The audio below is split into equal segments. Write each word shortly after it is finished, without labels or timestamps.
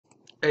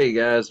Hey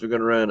guys, we're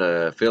going to run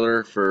a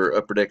filler for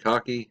Upper Deck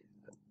Hockey.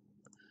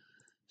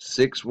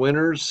 6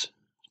 winners,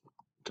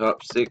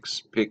 top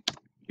 6. Pick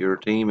your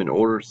team in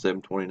order.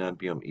 7:29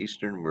 p.m.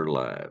 Eastern. We're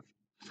live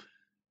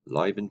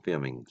and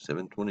filming.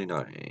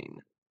 7:29.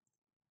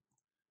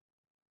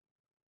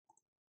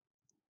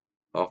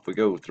 Off we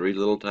go. 3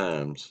 little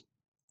times.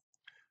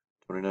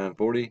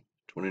 29:40,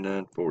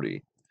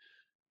 29:40.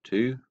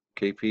 2.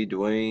 KP,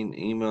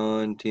 Dwayne,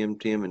 Iman,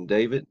 Tim, and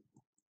David.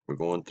 We're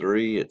going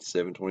 3 at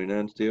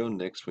 7:29 still.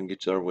 Next one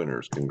gets our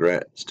winners.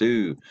 Congrats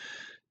to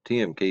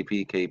Tim,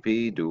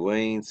 KP,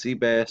 Dwayne,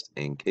 Seabass,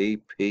 and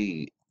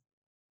KP.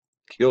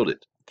 Killed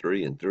it.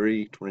 3 and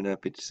 3,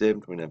 29:57,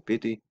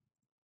 29:50.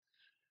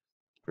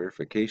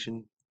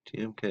 Verification.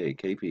 TMK,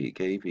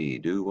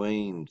 KP,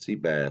 Dwayne,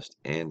 Seabass,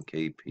 and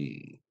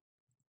KP.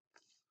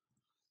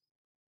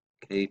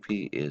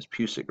 KP is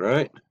Pusick,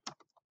 right?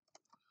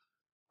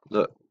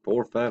 Look,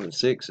 4, 5, and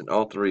 6, and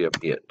all 3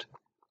 up hit.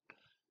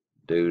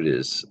 Dude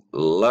is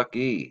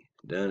lucky.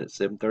 Done at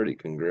 7:30.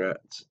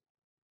 Congrats.